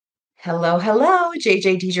Hello, hello,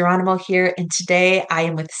 JJ DiGeronimo here, and today I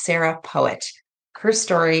am with Sarah Poet. Her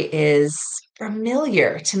story is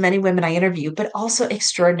familiar to many women I interview, but also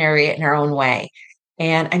extraordinary in her own way.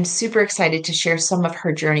 And I'm super excited to share some of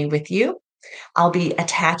her journey with you. I'll be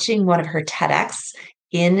attaching one of her TEDx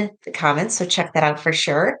in the comments, so check that out for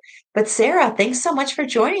sure. But Sarah, thanks so much for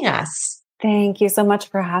joining us. Thank you so much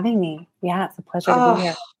for having me. Yeah, it's a pleasure to be Oh,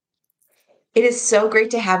 here. it is so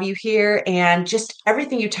great to have you here. And just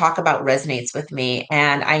everything you talk about resonates with me.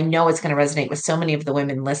 And I know it's going to resonate with so many of the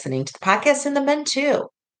women listening to the podcast and the men too.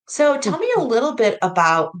 So tell me a little bit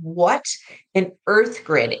about what an earth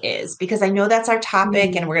grid is, because I know that's our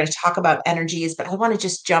topic and Mm. we're going to talk about energies, but I want to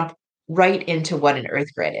just jump right into what an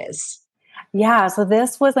earth grid is. Yeah, so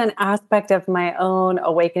this was an aspect of my own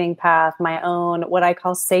awakening path, my own what I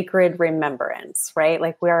call sacred remembrance, right?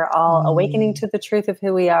 Like we're all awakening Mm. to the truth of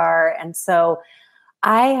who we are. And so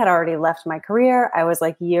I had already left my career. I was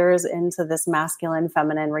like years into this masculine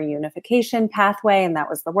feminine reunification pathway, and that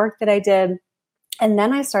was the work that I did. And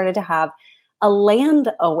then I started to have a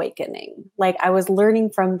land awakening. Like I was learning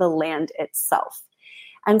from the land itself.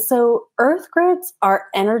 And so earth grids are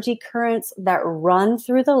energy currents that run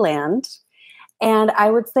through the land. And I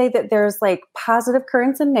would say that there's like positive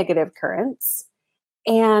currents and negative currents.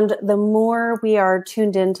 And the more we are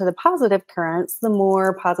tuned into the positive currents, the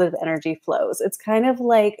more positive energy flows. It's kind of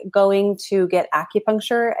like going to get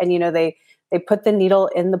acupuncture and they put the needle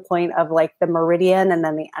in the point of like the meridian and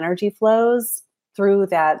then the energy flows through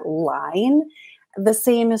that line. The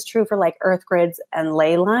same is true for like earth grids and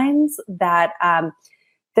ley lines that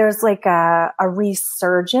there's like a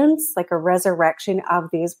resurgence, like a resurrection of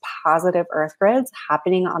these positive earth grids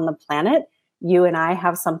happening on the planet. You and I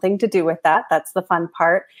have something to do with that. That's the fun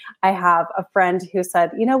part. I have a friend who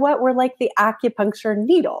said, you know what, we're like the acupuncture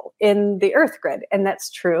needle in the earth grid. And that's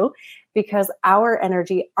true because our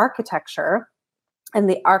energy architecture and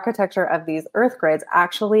the architecture of these earth grids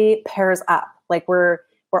actually pairs up. Like we're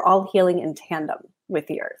all healing in tandem with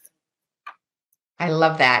the earth. I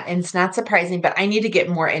love that. And it's not surprising, but I need to get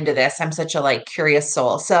more into this. I'm such a curious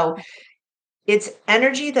soul. So it's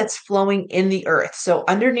energy that's flowing in the earth. So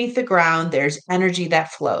underneath the ground, there's energy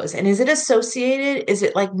that flows. And is it associated? Is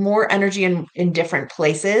it like more energy in different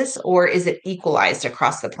places, or is it equalized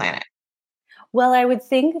across the planet? Well, I would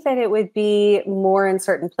think that it would be more in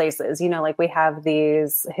certain places. Like we have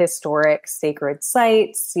these historic sacred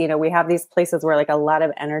sites, we have these places where like a lot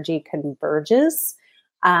of energy converges.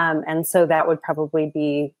 And so that would probably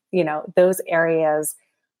be, those areas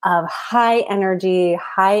of high energy,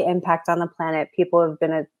 high impact on the planet. People have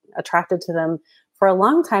been attracted to them for a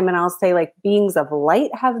long time. And I'll say like beings of light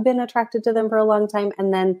have been attracted to them for a long time.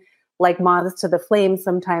 And then like moths to the flame,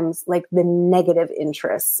 sometimes like the negative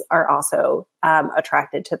interests are also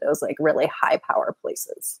attracted to those like really high power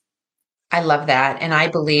places. I love that. And I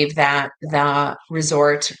believe that the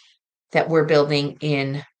resort that we're building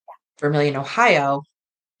in Vermilion, Ohio,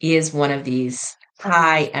 is one of these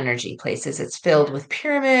high Amazing. energy places. It's filled Yeah. with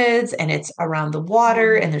pyramids and it's around the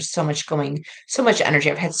water, and there's so much energy.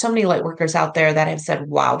 I've had so many light workers out there that have said,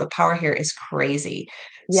 wow, the power here is crazy.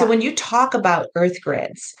 So Yeah. when you talk about earth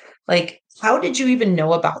grids, like how did you even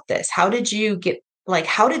know about this? How did you get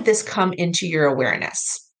how did this come into your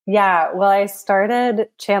awareness? Yeah. Well, I started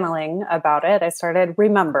channeling about it. I started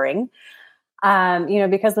remembering,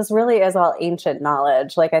 because this really is all ancient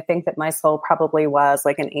knowledge. Like, I think that my soul probably was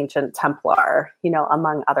like an ancient Templar,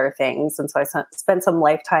 among other things. And so I spent some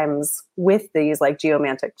lifetimes with these like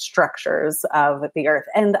geomantic structures of the earth.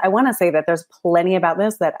 And I want to say that there's plenty about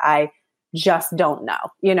this that I just don't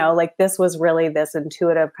know, like this was really this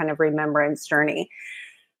intuitive kind of remembrance journey.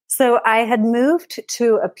 So I had moved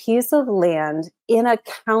to a piece of land in a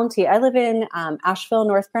county. I live in Asheville,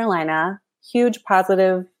 North Carolina, huge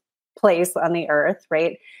positive place on the earth,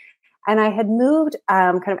 right? And I had moved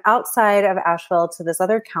kind of outside of Asheville to this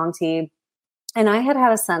other county. And I had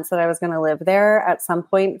had a sense that I was going to live there at some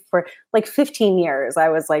point for like 15 years. I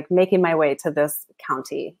was like making my way to this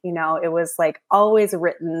county. It was like always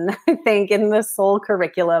written, I think, in the soul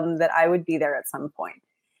curriculum that I would be there at some point.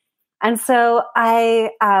 And so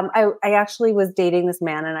I actually was dating this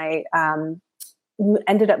man, and I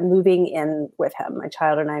ended up moving in with him. My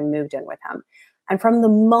child and I moved in with him. And from the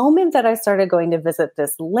moment that I started going to visit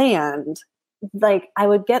this land, like I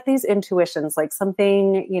would get these intuitions, like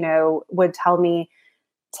something, would tell me,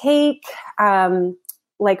 take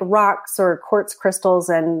like rocks or quartz crystals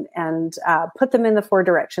and put them in the four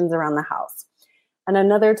directions around the house. And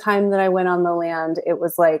another time that I went on the land, it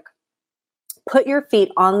was like, put your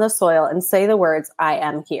feet on the soil and say the words, I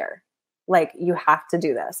am here. Like, you have to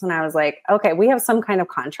do this. And I was like, okay, we have some kind of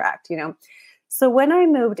contract. So when I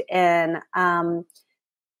moved in,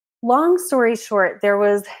 long story short, there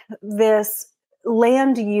was this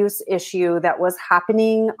land use issue that was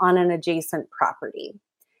happening on an adjacent property.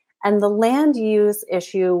 And the land use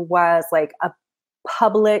issue was like a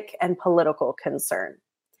public and political concern.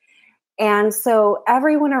 And so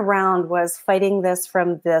everyone around was fighting this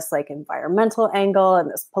from this like environmental angle and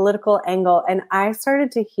this political angle. And I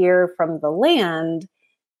started to hear from the land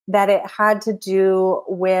that it had to do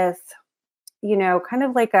with, kind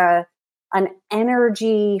of like an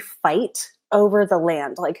energy fight over the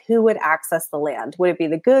land. Like who would access the land? Would it be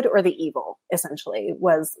the good or the evil, essentially,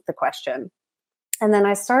 was the question. And then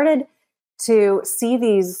I started to see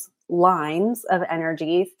these lines of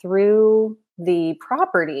energy through the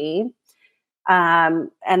property,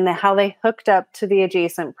 and how they hooked up to the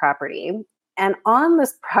adjacent property. And on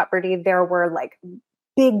this property, there were like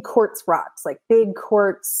big quartz rocks, like big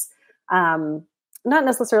quartz, not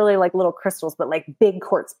necessarily like little crystals, but like big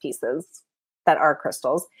quartz pieces that are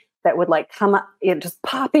crystals that would like come up, just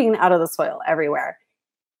popping out of the soil everywhere.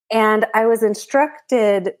 And I was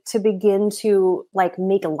instructed to begin to like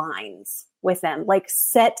make lines with them, like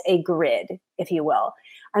set a grid, if you will.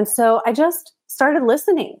 And so I just started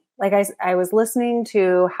listening. Like I was listening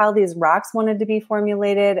to how these rocks wanted to be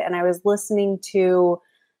formulated. And I was listening to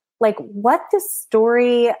like what the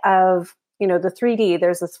story of, the 3D,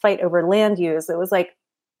 there's this fight over land use. It was like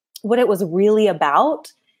what it was really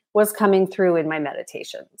about was coming through in my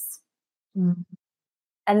meditations. Mm.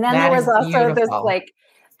 And then That there was is also this beautiful. like,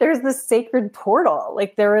 there's this sacred portal.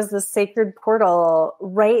 Like there was this sacred portal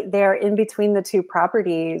right there in between the two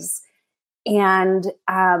properties. And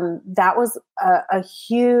that was a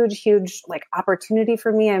huge, huge like opportunity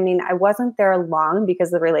for me. I mean, I wasn't there long because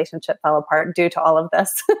the relationship fell apart due to all of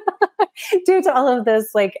this, due to all of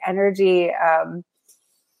this like energy,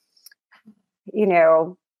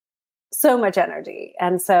 so much energy.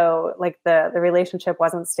 And so like the relationship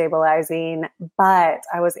wasn't stabilizing, but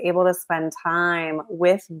I was able to spend time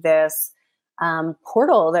with this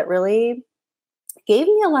portal that really gave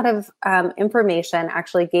me a lot of information,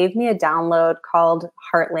 actually gave me a download called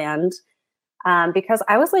Heartland, because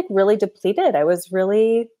I was like really depleted. I was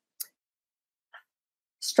really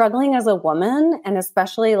struggling as a woman, and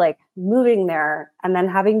especially like moving there and then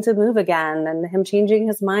having to move again and him changing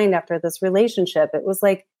his mind after this relationship. It was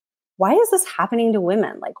like, why is this happening to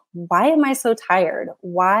women? Like, why am I so tired?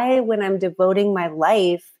 Why, when I'm devoting my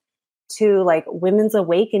life to like women's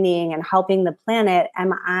awakening and helping the planet,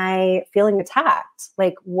 am I feeling attacked?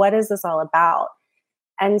 Like, what is this all about?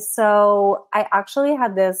 And so I actually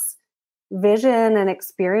had this vision and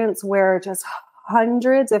experience where just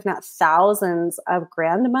hundreds, if not thousands of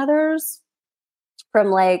grandmothers from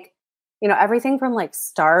like, everything from like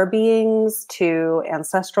star beings to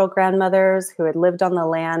ancestral grandmothers who had lived on the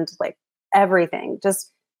land, like everything,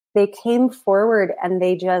 just they came forward and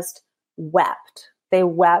they just wept. They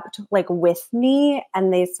wept like with me,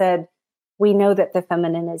 and they said, we know that the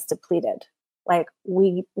feminine is depleted. Like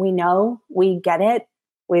we know, we get it.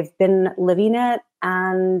 We've been living it.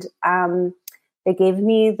 And they gave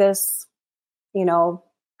me this,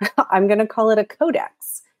 I'm going to call it a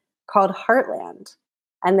codex called Heartland.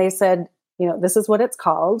 And they said, this is what it's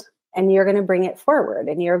called, and you're going to bring it forward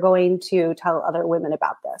and you're going to tell other women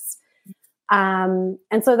about this. And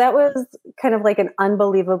so that was kind of like an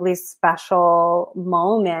unbelievably special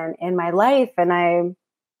moment in my life. And I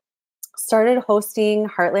started hosting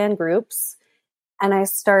Heartland groups and I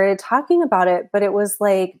started talking about it, but it was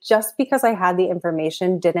like, just because I had the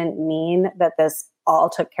information didn't mean that this all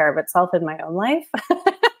took care of itself in my own life.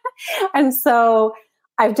 And so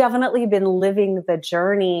I've definitely been living the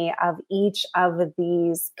journey of each of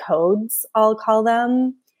these codes, I'll call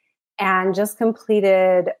them, and just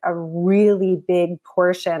completed a really big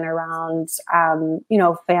portion around,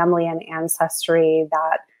 family and ancestry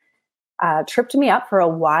that tripped me up for a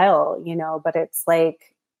while, but it's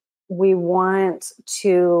like, we want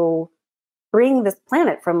to bring this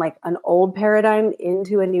planet from like an old paradigm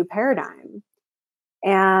into a new paradigm.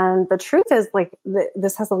 And the truth is like,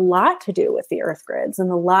 this has a lot to do with the earth grids and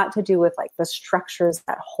a lot to do with like the structures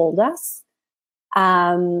that hold us.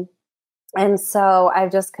 And so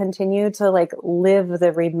I've just continued to like live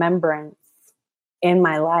the remembrance in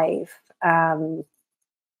my life,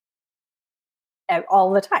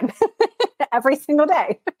 all the time, every single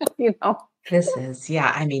day, This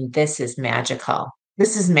is magical.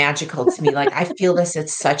 This is magical to me. Like, I feel this at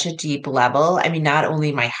such a deep level. I mean, not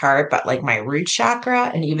only my heart, but like my root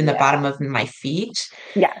chakra and even the Yeah. bottom of my feet.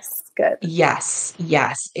 Yes. Good. Yes,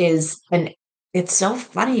 and it's so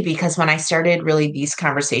funny because when I started really these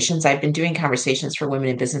conversations, I've been doing conversations for women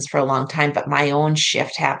in business for a long time, but my own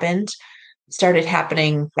shift happened started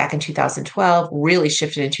happening back in 2012, really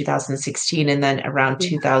shifted in 2016. And then around Yeah.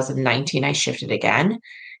 2019, I shifted again.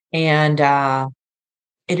 And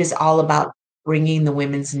it is all about bringing the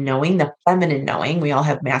women's knowing, the feminine knowing. We all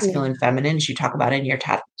have masculine, Yeah. feminine, as you talk about in your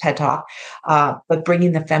TED Talk, but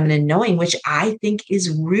bringing the feminine knowing, which I think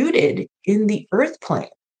is rooted in the earth plane.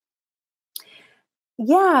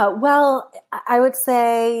 Yeah, well, I would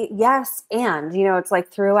say yes. And, it's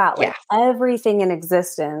like throughout, Yeah. like everything in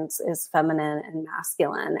existence is feminine and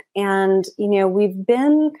masculine. And, we've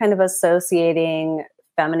been kind of associating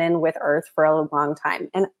feminine with earth for a long time.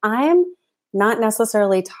 And I'm not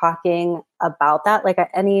necessarily talking about that. Like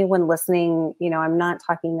anyone listening, I'm not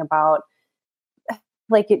talking about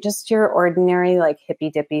like just your ordinary, like hippy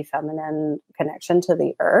dippy feminine connection to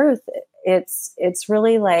the earth. It's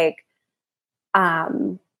really like,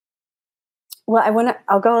 um, well,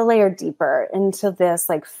 I'll go a layer deeper into this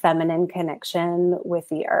like feminine connection with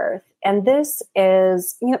the earth. And this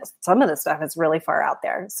is, some of the stuff is really far out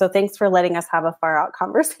there. So thanks for letting us have a far out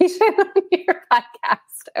conversation on your podcast.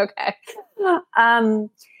 Okay. Um,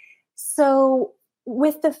 so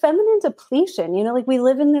with the feminine depletion, like we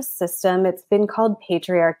live in this system, it's been called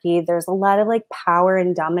patriarchy. There's a lot of like power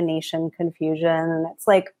and domination confusion. And it's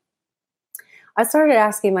like, I started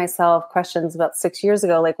asking myself questions about 6 years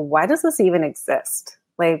ago, like, why does this even exist?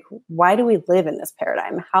 Like, why do we live in this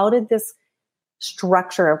paradigm? How did this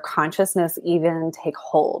structure of consciousness even take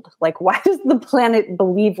hold? Like, why does the planet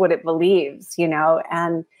believe what it believes,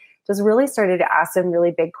 And just really started to ask some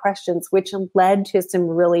really big questions, which led to some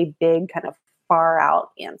really big kind of far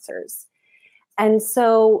out answers. And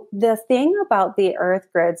so the thing about the earth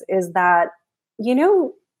grids is that,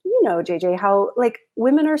 JJ, how like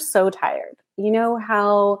women are so tired.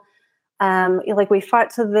 How like we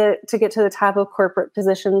fought to get to the top of corporate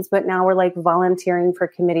positions, but now we're like volunteering for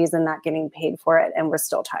committees and not getting paid for it, and we're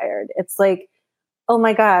still tired. It's like, oh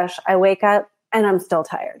my gosh, I wake up and I'm still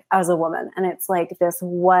tired as a woman. And it's like this,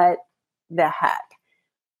 what the heck?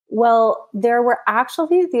 Well, there were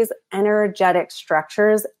actually these energetic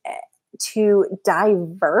structures to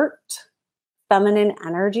divert feminine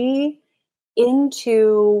energy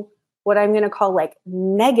into what I'm going to call like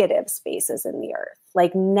negative spaces in the earth,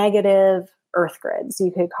 like negative earth grids, you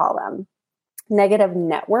could call them negative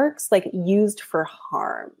networks, like used for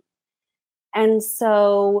harm. And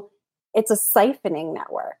so it's a siphoning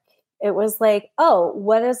network. It was like, oh,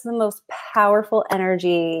 what is the most powerful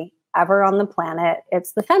energy ever on the planet?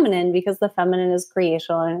 It's the feminine, because the feminine is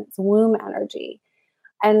creation and it's womb energy.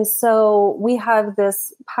 And so we have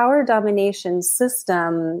this power domination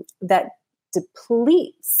system that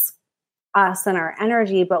depletes us and our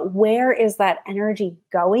energy. But where is that energy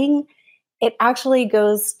going? It actually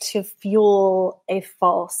goes to fuel a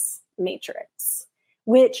false matrix,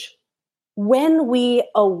 which when we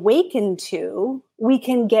awaken to, we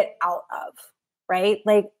can get out of, right?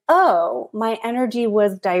 Like, oh, my energy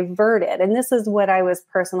was diverted. And this is what I was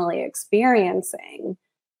personally experiencing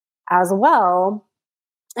as well.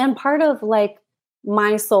 And part of like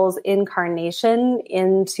my soul's incarnation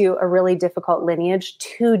into a really difficult lineage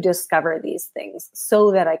to discover these things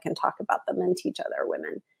so that I can talk about them and teach other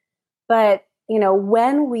women. But,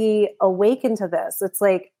 when we awaken to this, it's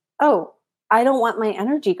like, oh, I don't want my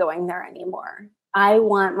energy going there anymore. I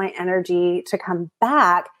want my energy to come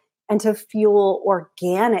back and to fuel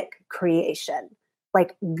organic creation,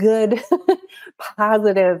 like good,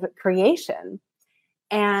 positive creation.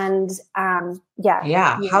 And yeah,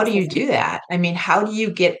 Yeah. you How want do to say you do something? that? I mean, how do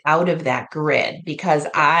you get out of that grid? Because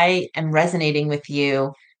Yeah, I am resonating with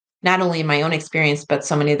you, not only in my own experience, but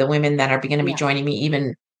so many of the women that are going to be yeah, joining me,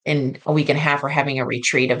 even in a week and a half, are having a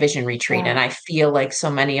retreat, a vision retreat. yeah, And I feel like so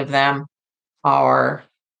many of them are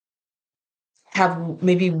have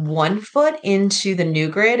maybe one foot into the new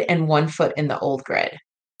grid and one foot in the old grid.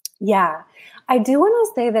 yeah. I do want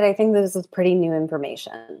to say that I think this is pretty new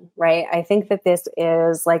information, right? I think that this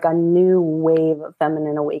is like a new wave of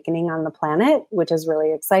feminine awakening on the planet, which is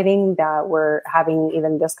really exciting that we're having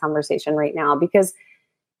even this conversation right now. Because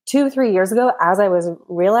 2, 3 years ago, as I was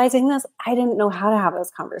realizing this, I didn't know how to have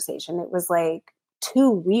this conversation. It was like too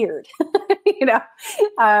weird, to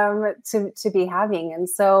be having. And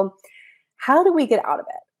so, how do we get out of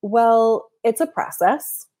it? Well, it's a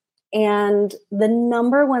process. And the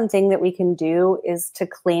number one thing that we can do is to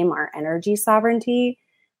claim our energy sovereignty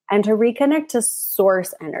and to reconnect to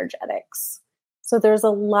source energetics. So there's a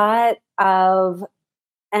lot of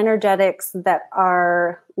energetics that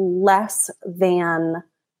are less than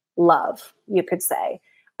love, you could say.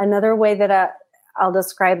 Another way that I'll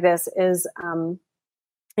describe this is,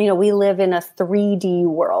 we live in a 3D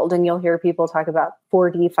world, and you'll hear people talk about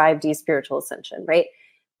 4D, 5D spiritual ascension, right?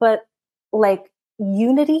 But like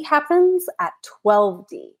unity happens at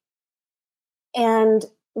 12D. And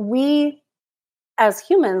we as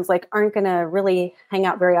humans like aren't going to really hang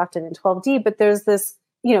out very often in 12D, but there's this,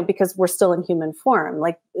 because we're still in human form,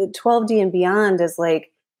 like 12D and beyond is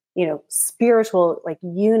like, spiritual like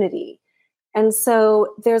unity. And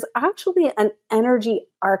so there's actually an energy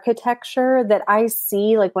architecture that I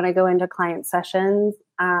see like when I go into client sessions,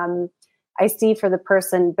 I see for the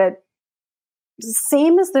person, but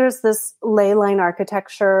same as there's this ley line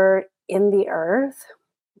architecture in the earth,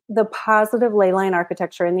 the positive ley line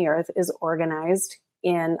architecture in the earth is organized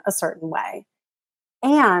in a certain way.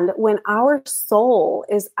 And when our soul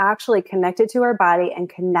is actually connected to our body and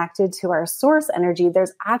connected to our source energy,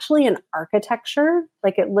 there's actually an architecture.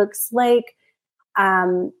 Like it looks like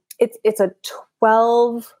it's a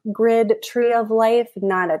 12 grid tree of life,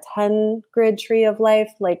 not a 10 grid tree of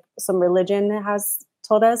life, like some religion has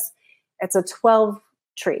told us. It's a 12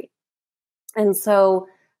 tree. And so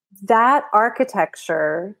that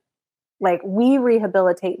architecture, like we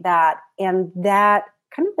rehabilitate that, and that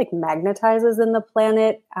kind of like magnetizes in the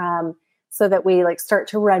planet, so that we like start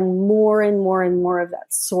to run more and more and more of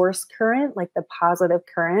that source current, like the positive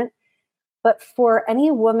current. But for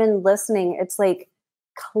any woman listening, it's like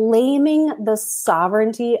claiming the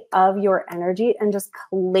sovereignty of your energy and just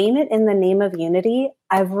claim it in the name of unity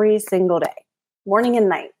every single day, morning and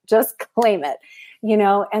night. Just claim it,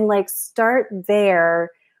 and like start there.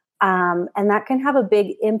 And that can have a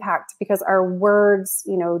big impact because our words,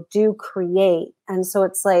 do create. And so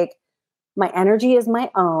it's like, my energy is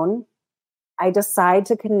my own. I decide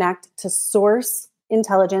to connect to source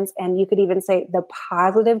intelligence. And you could even say the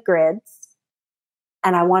positive grids.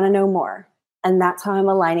 And I want to know more. And that's how I'm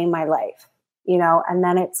aligning my life, and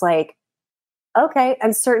then it's like, okay.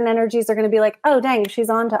 And certain energies are going to be like, oh, dang,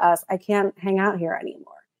 she's on to us. I can't hang out here anymore.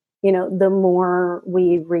 The more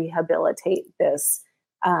we rehabilitate this,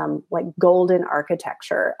 like golden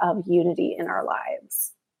architecture of unity in our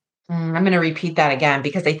lives. I'm going to repeat that again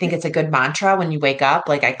because I think it's a good mantra when you wake up.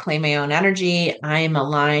 Like, I claim my own energy. I am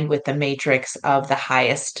aligned with the matrix of the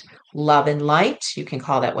highest love and light. You can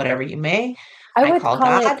call that whatever you may. I I would call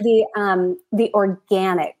call it God. the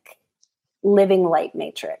organic living light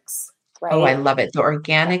matrix, Oh, I right? love it. The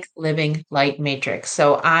organic living light matrix.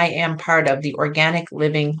 So I am part of the organic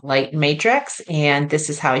living light matrix, and this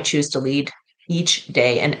is how I choose to lead each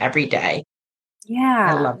day and every day. I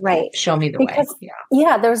Yeah, love that. right. Show me the way. Because Yeah.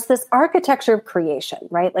 yeah, there's this architecture of creation,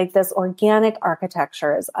 right? Like this organic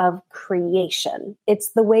architectures of creation.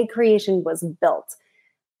 It's the way creation was built.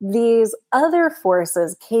 These other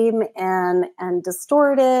forces came in and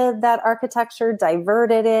distorted that architecture,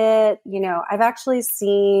 diverted it. I've actually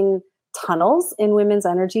seen tunnels in women's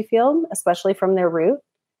energy field, especially from their root,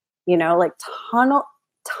 like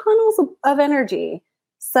tunnels of energy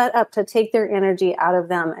set up to take their energy out of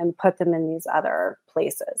them and put them in these other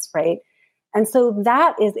places, right? And so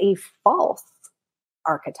that is a false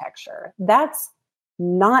architecture. That's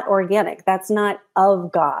not organic. That's not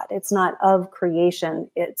of God. It's not of creation.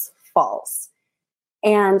 It's false.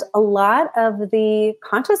 And a lot of the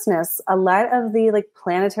consciousness, a lot of the like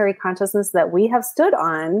planetary consciousness that we have stood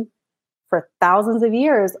on for thousands of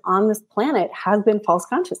years on this planet has been false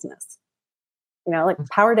consciousness. Like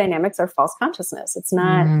power dynamics are false consciousness.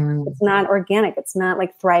 Mm. It's not organic. It's not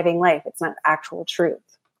like thriving life. It's not actual truth.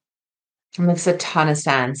 It makes a ton of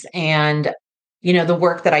sense. And, the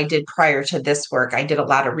work that I did prior to this work, I did a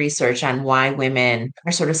lot of research on why women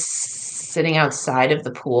are sort of sitting outside of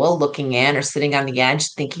the pool, looking in, or sitting on the edge,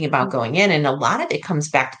 thinking about going in. And a lot of it comes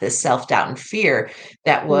back to this self-doubt and fear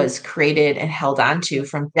that Mm, was created and held onto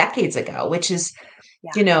from decades ago, which is,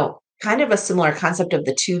 yeah. kind of a similar concept of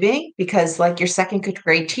the tubing, because like your second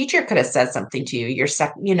grade teacher could have said something to you, your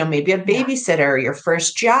second, maybe a Yeah. babysitter, your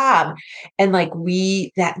first job. And like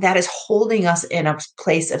that is holding us in a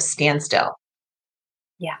place of standstill.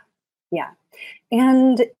 Yeah. Yeah.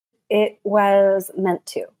 And it was meant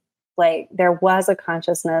to. Like there was a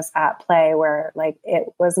consciousness at play where like it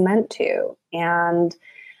was meant to. And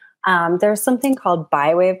there's something called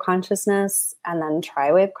bi-wave consciousness and then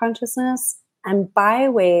tri-wave consciousness. And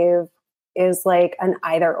bi-wave is like an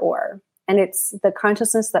either or. And it's the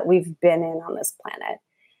consciousness that we've been in on this planet.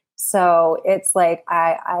 So it's like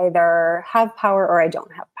I either have power or I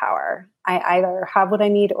don't have power. I either have what I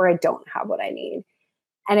need or I don't have what I need.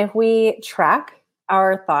 And if we track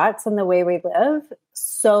our thoughts and the way we live,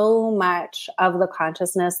 so much of the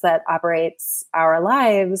consciousness that operates our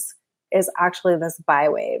lives is actually this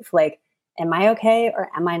bi-wave. Like, am I okay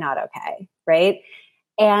or am I not okay? Right.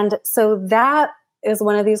 And so that is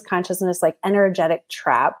one of these consciousness, like energetic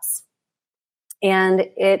traps. And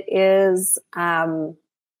it is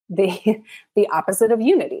the the opposite of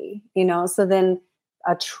unity, so then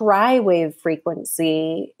a tri-wave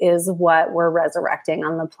frequency is what we're resurrecting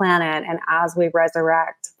on the planet. And as we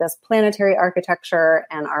resurrect this planetary architecture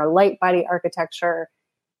and our light body architecture,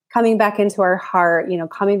 coming back into our heart,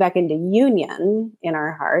 coming back into union in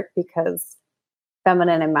our heart, because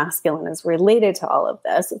feminine and masculine is related to all of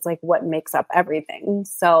this. It's like what makes up everything.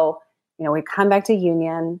 So, we come back to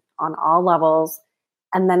union on all levels,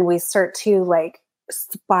 and then we start to like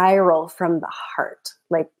spiral from the heart.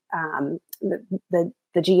 Like the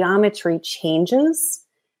geometry changes.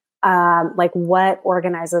 Like what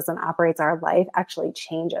organizes and operates our life actually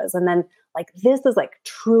changes. And then like, this is like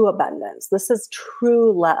true abundance. This is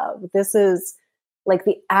true love. This is like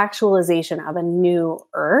the actualization of a new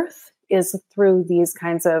earth is through these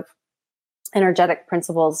kinds of energetic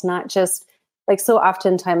principles, not just like so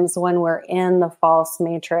oftentimes when we're in the false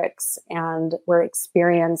matrix and we're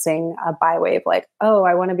experiencing a bi-wave, like, oh,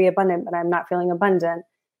 I want to be abundant, but I'm not feeling abundant.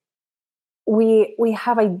 We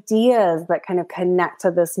have ideas that kind of connect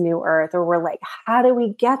to this new earth, or we're like, how do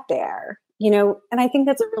we get there? And I think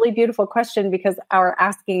that's a really beautiful question, because our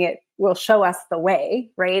asking it will show us the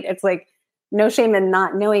way, right? It's like no shame in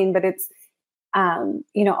not knowing, but it's,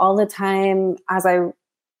 all the time as I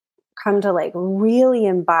come to like really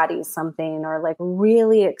embody something or like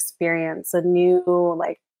really experience a new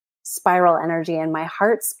like spiral energy in my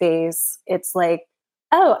heart space, it's like,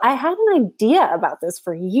 oh, I had an idea about this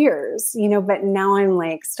for years, but now I'm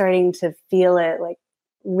like starting to feel it like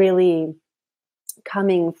really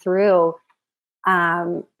coming through.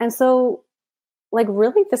 And so like,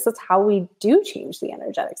 really, this is how we do change the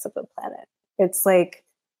energetics of the planet. It's like,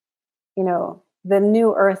 the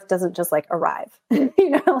new earth doesn't just like arrive,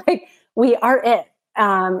 like we are it.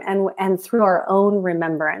 And through our own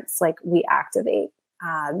remembrance, like we activate,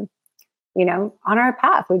 on our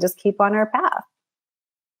path, we just keep on our path.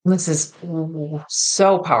 This is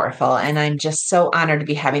so powerful. And I'm just so honored to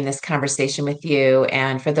be having this conversation with you.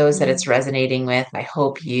 And for those that it's resonating with, I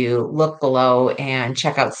hope you look below and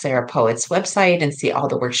check out Sarah Poet's website and see all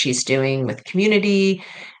the work she's doing with community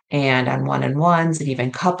and on one-on-ones and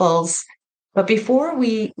even couples. But before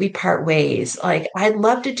we part ways, like I'd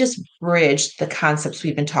love to just bridge the concepts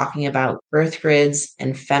we've been talking about, earth grids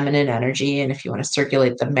and feminine energy. And if you want to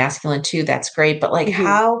circulate the masculine too, that's great. But like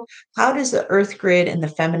Mm-hmm. how does the earth grid and the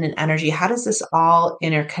feminine energy, how does this all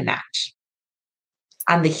interconnect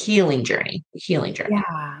on the healing journey? The healing journey.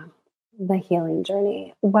 Yeah, the healing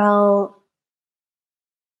journey. Well,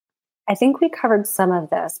 I think we covered some of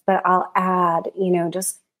this, but I'll add,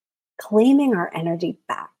 just claiming our energy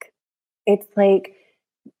back. It's like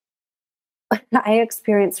I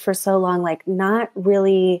experienced for so long, like not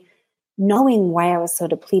really knowing why I was so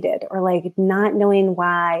depleted, or like not knowing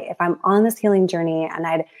why, if I'm on this healing journey and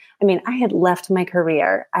I had left my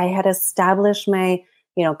career, I had established my,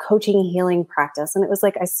 coaching healing practice. And it was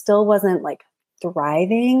like, I still wasn't like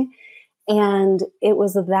thriving. And it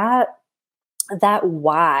was that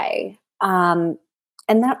why.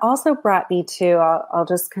 And that also brought me to, I'll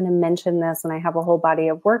just kind of mention this, and I have a whole body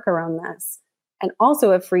of work around this and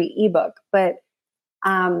also a free ebook. But,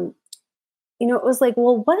 it was like,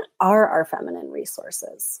 well, what are our feminine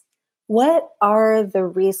resources? What are the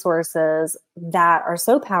resources that are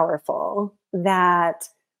so powerful that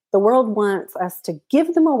the world wants us to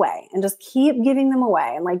give them away and just keep giving them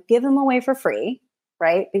away and like give them away for free,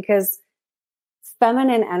 right? Because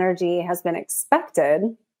feminine energy has been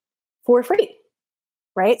expected for free,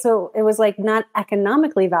 right? So it was like not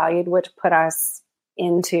economically valued, which put us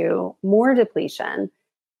into more depletion.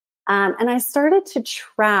 And I started to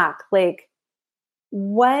track like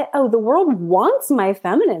the world wants my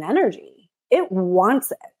feminine energy. It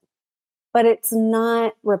wants it, but it's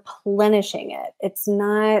not replenishing it. It's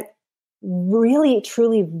not really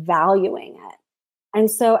truly valuing it. And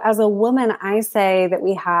so as a woman, I say that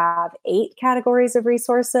we have 8 categories of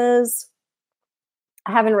resources.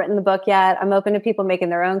 I haven't written the book yet. I'm open to people making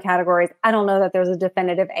their own categories. I don't know that there's a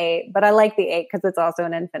definitive 8, but I like the 8 because it's also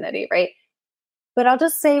an infinity, right? But I'll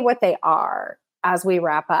just say what they are as we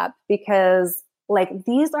wrap up, because like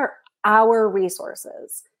these are our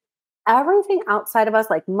resources. Everything outside of us,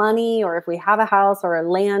 like money, or if we have a house or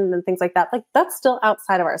a land and things like that, like that's still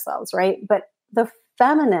outside of ourselves, right? But the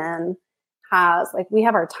feminine has, like, we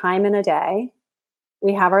have our time in a day.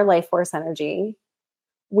 We have our life force energy.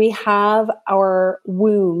 We have our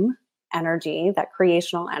womb energy, that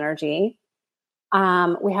creational energy.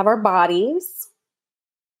 We have our bodies.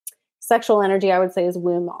 Sexual energy, I would say, is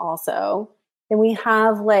womb also. Then we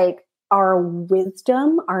have like our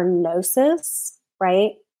wisdom, our gnosis,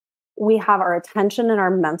 right? We have our attention and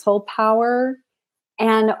our mental power,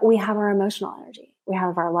 and we have our emotional energy. we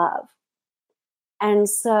have our love. And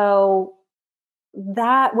so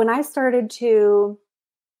that when I started to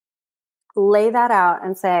lay that out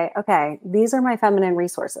and say, okay, these are my feminine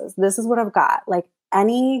resources. This is what I've got. Like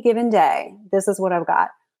any given day, this is what I've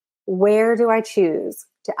got. Where do I choose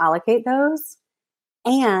to allocate those?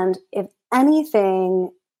 And if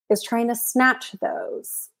anything is trying to snatch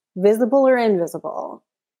those, visible or invisible,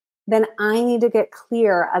 then I need to get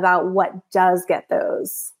clear about what does get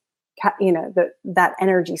those, that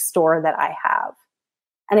energy store that I have.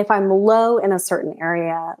 And if I'm low in a certain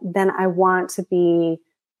area, then I want to be,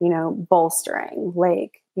 bolstering,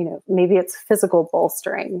 like, maybe it's physical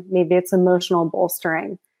bolstering, maybe it's emotional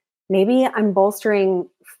bolstering. Maybe I'm bolstering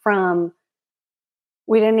from,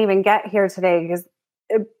 we didn't even get here today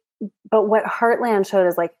but what Heartland showed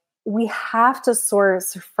is like, we have to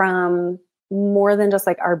source from more than just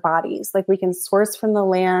like our bodies. Like we can source from the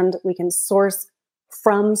land, we can source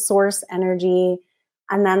from source energy.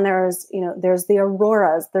 And then there's the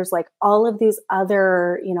auroras. There's like all of these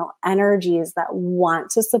other, energies that want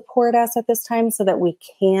to support us at this time so that we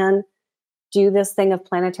can do this thing of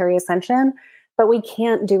planetary ascension, but we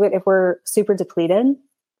can't do it if we're super depleted,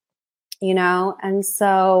 And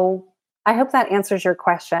so I hope that answers your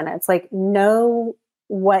question. It's like, know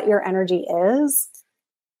what your energy is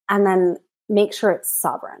and then make sure it's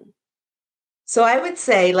sovereign. So I would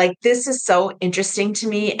say, like, this is so interesting to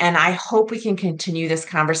me, and I hope we can continue this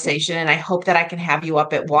conversation. And I hope that I can have you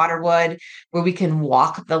up at Waterwood where we can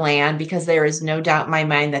walk the land, because there is no doubt in my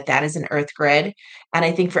mind that that is an earth grid. And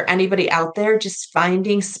I think for anybody out there, just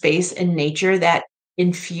finding space in nature that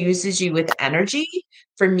infuses you with energy.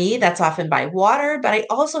 For me, that's often by water, but I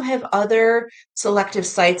also have other selective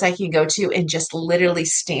sites I can go to and just literally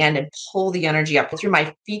stand and pull the energy up through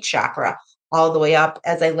my feet chakra all the way up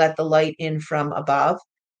as I let the light in from above.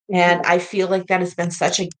 And I feel like that has been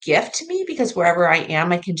such a gift to me, because wherever I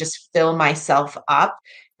am, I can just fill myself up.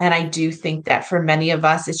 And I do think that for many of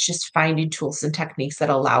us, it's just finding tools and techniques that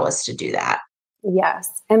allow us to do that.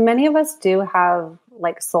 Yes. And many of us do have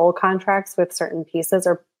like soul contracts with certain pieces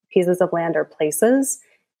of land or places.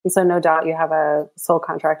 And so no doubt you have a soul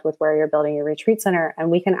contract with where you're building your retreat center.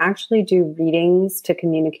 And we can actually do readings to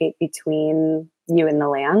communicate between you and the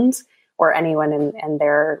land, or anyone in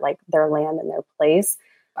their land and their place.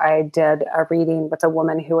 I did a reading with a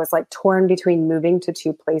woman who was like torn between moving to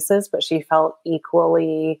two places, but she felt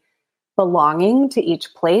equally belonging to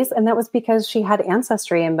each place. And that was because she had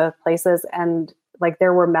ancestry in both places. And like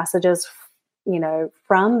there were messages,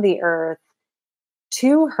 from the earth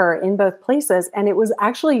to her in both places. And it was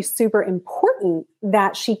actually super important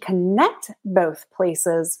that she connect both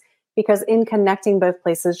places, because in connecting both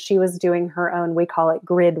places, she was doing her own, we call it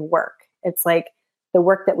grid work. It's like the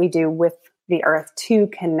work that we do with the earth to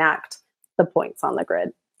connect the points on the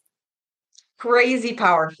grid. Crazy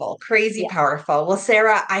powerful, crazy powerful. Well,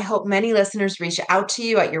 Sarah, I hope many listeners reach out to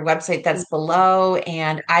you at your website that's below,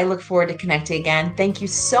 and I look forward to connecting again. Thank you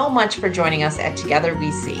so much for joining us at Together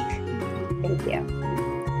We Seek. Thank you.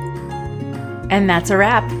 And that's a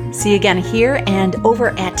wrap. See you again here and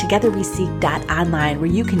over at togetherweseek.online, where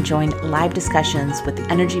you can join live discussions with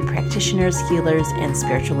energy practitioners, healers, and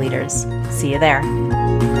spiritual leaders. See you there.